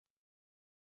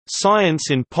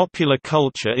Science in popular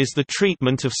culture is the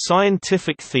treatment of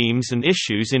scientific themes and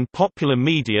issues in popular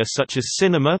media such as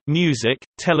cinema, music,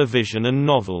 television and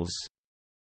novels.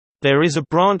 There is a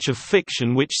branch of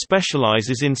fiction which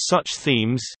specializes in such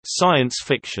themes, science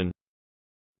fiction.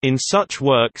 In such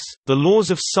works, the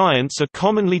laws of science are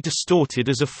commonly distorted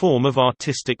as a form of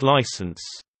artistic license.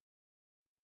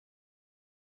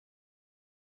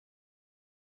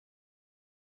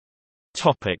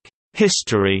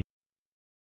 History.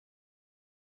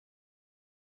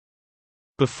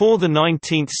 Before the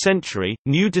 19th century,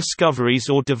 new discoveries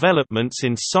or developments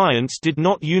in science did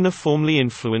not uniformly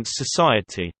influence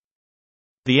society.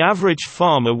 The average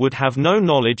farmer would have no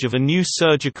knowledge of a new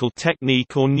surgical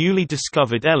technique or newly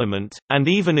discovered element, and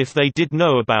even if they did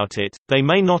know about it, they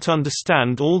may not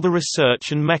understand all the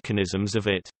research and mechanisms of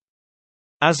it.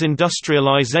 As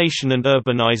industrialization and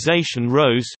urbanization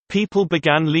rose, people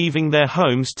began leaving their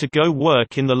homes to go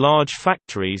work in the large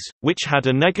factories, which had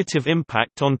a negative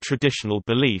impact on traditional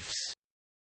beliefs.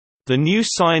 The new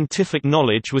scientific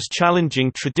knowledge was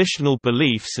challenging traditional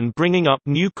beliefs and bringing up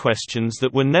new questions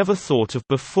that were never thought of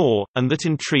before, and that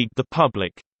intrigued the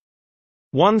public.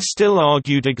 One still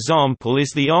argued example is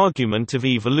the argument of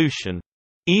evolution.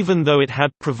 Even though it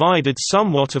had provided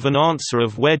somewhat of an answer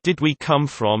of where did we come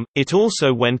from, it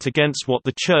also went against what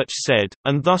the Church said,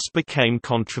 and thus became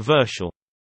controversial.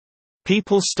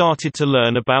 People started to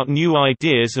learn about new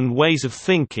ideas and ways of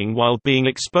thinking while being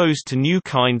exposed to new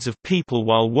kinds of people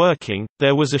while working.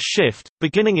 There was a shift,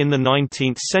 beginning in the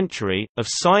 19th century, of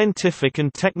scientific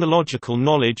and technological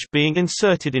knowledge being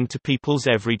inserted into people's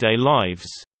everyday lives.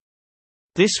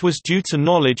 This was due to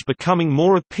knowledge becoming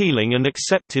more appealing and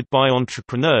accepted by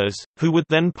entrepreneurs, who would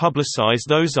then publicize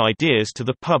those ideas to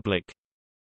the public.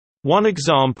 One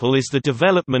example is the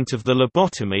development of the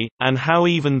lobotomy, and how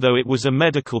even though it was a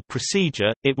medical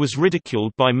procedure, it was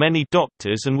ridiculed by many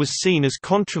doctors and was seen as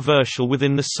controversial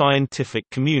within the scientific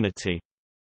community.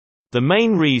 The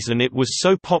main reason it was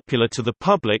so popular to the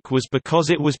public was because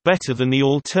it was better than the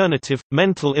alternative,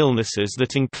 mental illnesses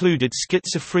that included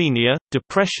schizophrenia,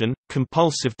 depression,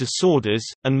 compulsive disorders,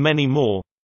 and many more.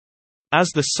 As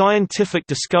the scientific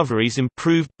discoveries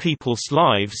improved people's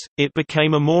lives, it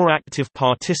became a more active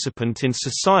participant in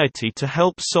society to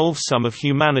help solve some of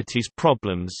humanity's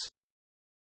problems.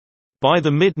 By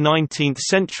the mid-19th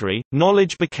century,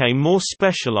 knowledge became more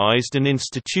specialized and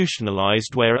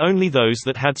institutionalized where only those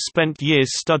that had spent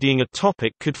years studying a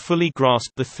topic could fully grasp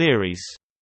the theories.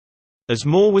 As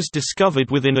more was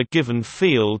discovered within a given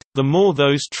field, the more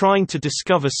those trying to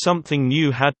discover something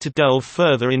new had to delve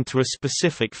further into a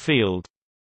specific field.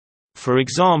 For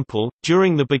example,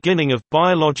 during the beginning of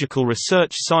biological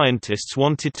research, scientists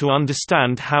wanted to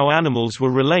understand how animals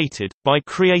were related, by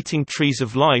creating trees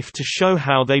of life to show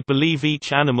how they believe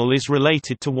each animal is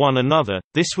related to one another.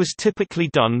 This was typically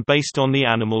done based on the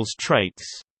animal's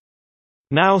traits.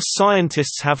 Now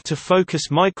scientists have to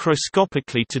focus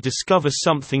microscopically to discover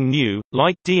something new,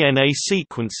 like DNA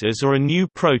sequences or a new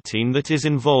protein that is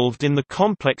involved in the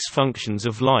complex functions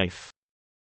of life.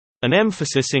 An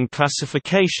emphasis in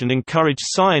classification encouraged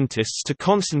scientists to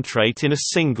concentrate in a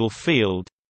single field.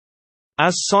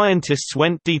 As scientists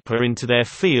went deeper into their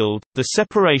field, the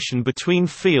separation between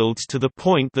fields to the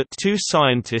point that two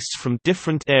scientists from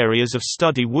different areas of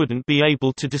study wouldn't be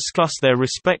able to discuss their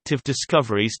respective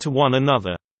discoveries to one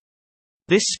another.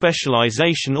 This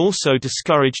specialization also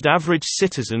discouraged average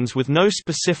citizens with no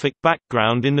specific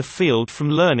background in the field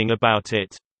from learning about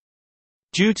it.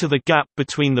 Due to the gap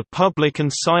between the public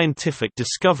and scientific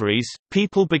discoveries,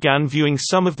 people began viewing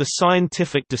some of the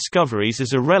scientific discoveries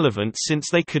as irrelevant since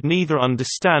they could neither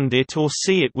understand it or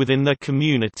see it within their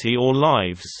community or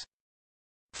lives.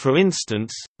 For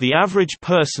instance, the average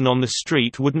person on the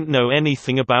street wouldn't know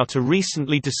anything about a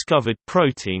recently discovered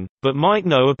protein, but might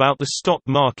know about the stock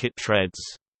market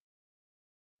trends.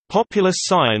 Popular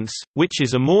science, which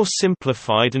is a more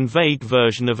simplified and vague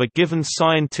version of a given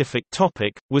scientific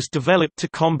topic, was developed to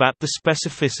combat the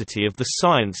specificity of the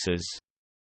sciences.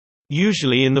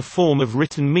 Usually in the form of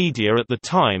written media at the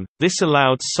time, this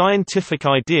allowed scientific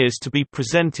ideas to be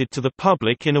presented to the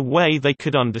public in a way they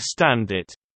could understand it.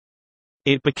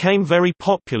 It became very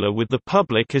popular with the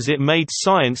public as it made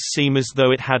science seem as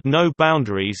though it had no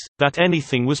boundaries, that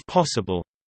anything was possible.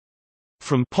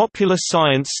 From popular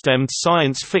science stemmed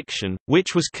science fiction,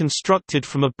 which was constructed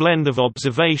from a blend of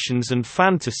observations and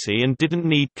fantasy and didn't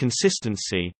need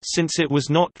consistency, since it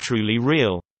was not truly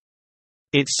real.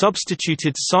 It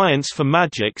substituted science for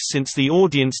magic since the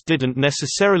audience didn't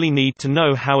necessarily need to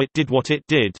know how it did what it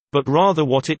did, but rather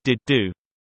what it did do.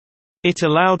 It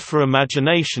allowed for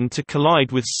imagination to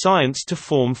collide with science to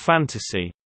form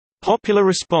fantasy. Popular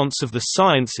response of the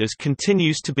sciences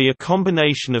continues to be a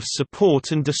combination of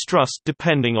support and distrust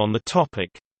depending on the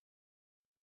topic.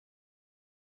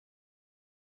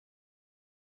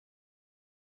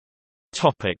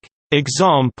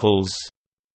 Examples.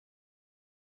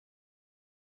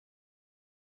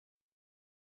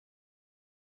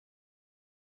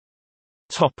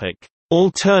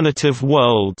 Alternative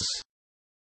worlds.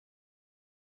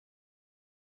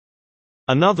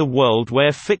 Another world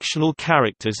where fictional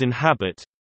characters inhabit.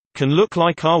 Can look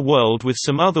like our world with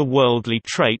some other worldly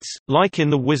traits, like in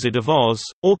The Wizard of Oz,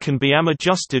 or can be an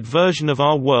adjusted version of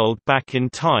our world back in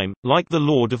time, like the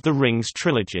Lord of the Rings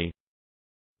trilogy.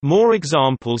 More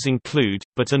examples include,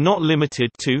 but are not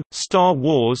limited to, Star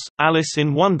Wars, Alice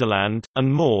in Wonderland,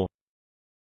 and more.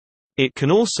 It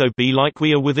can also be like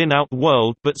we are within our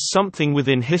world but something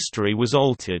within history was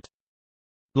altered.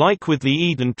 Like with the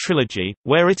Eden trilogy,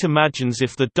 where it imagines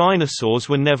if the dinosaurs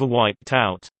were never wiped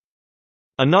out.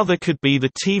 Another could be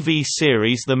the TV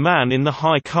series The Man in the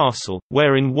High Castle,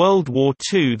 where in World War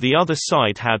II the other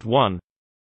side had won.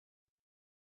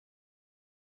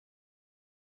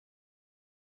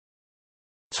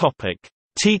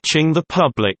 Teaching the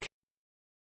public.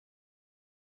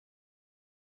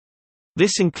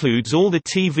 This includes all the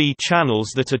TV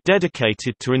channels that are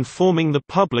dedicated to informing the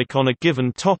public on a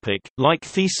given topic, like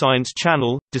The Science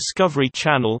Channel, Discovery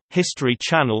Channel, History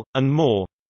Channel, and more.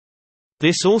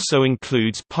 This also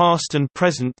includes past and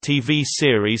present TV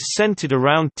series centered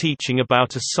around teaching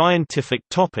about a scientific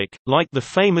topic, like the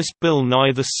famous Bill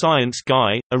Nye the Science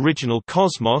Guy, Original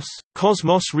Cosmos,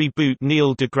 Cosmos Reboot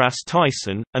Neil deGrasse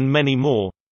Tyson, and many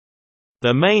more.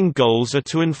 Their main goals are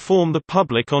to inform the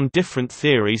public on different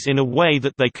theories in a way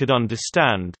that they could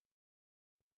understand.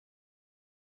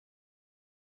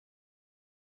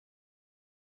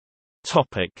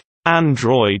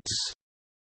 Androids.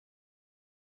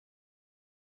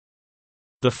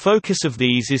 The focus of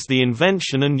these is the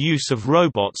invention and use of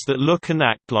robots that look and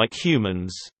act like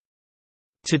humans.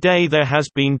 Today there has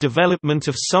been development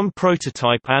of some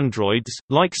prototype androids,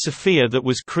 like Sophia that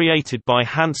was created by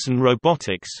Hanson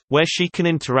Robotics, where she can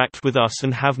interact with us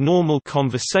and have normal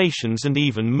conversations and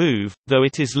even move, though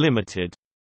it is limited.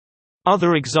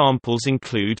 Other examples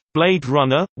include, Blade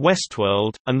Runner,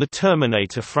 Westworld, and the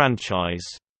Terminator franchise.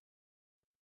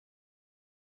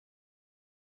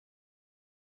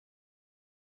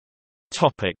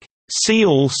 See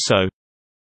also: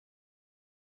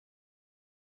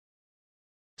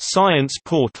 Science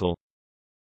portal.